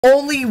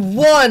Only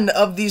one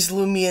of these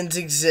Lumions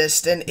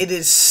exists, and it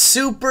is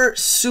super,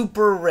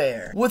 super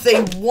rare, with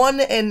a 1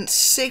 in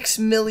 6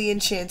 million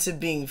chance of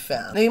being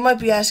found. Now, you might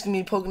be asking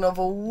me,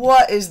 PokeNova,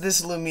 what is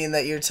this Lumion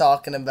that you're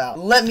talking about?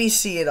 Let me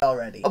see it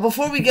already. But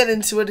before we get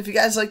into it, if you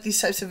guys like these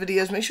types of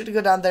videos, make sure to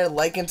go down there,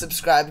 like, and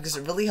subscribe, because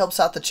it really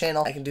helps out the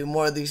channel. I can do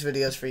more of these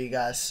videos for you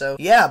guys. So,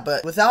 yeah,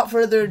 but without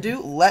further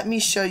ado, let me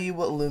show you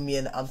what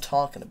Lumion I'm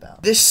talking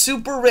about. This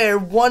super rare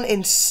 1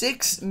 in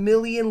 6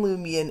 million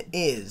Lumion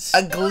is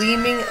a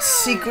gleaming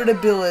secret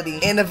ability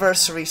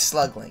anniversary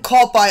slugling,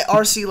 caught by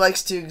RC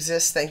Likes to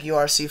Exist. Thank you,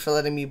 RC, for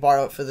letting me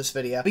borrow it for this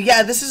video. But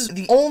yeah, this is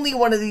the only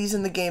one of these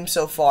in the game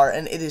so far,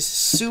 and it is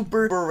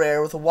super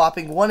rare with a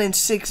whopping 1 in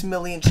 6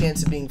 million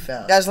chance of being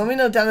found. Guys, let me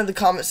know down in the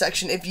comment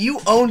section, if you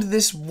owned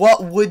this,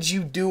 what would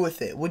you do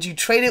with it? Would you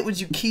trade it?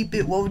 Would you keep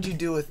it? What would you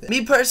do with it?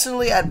 Me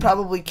personally, I'd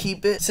probably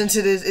keep it, since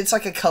it's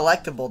like a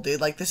collectible, dude.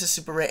 Like, this is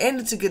super rare,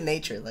 and it's a good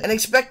nature. Like, and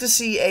expect to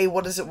see a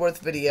what is it worth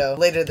video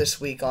later this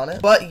week on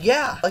it. But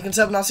yeah, like and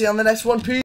sub, and I'll see you on the next one. Peace.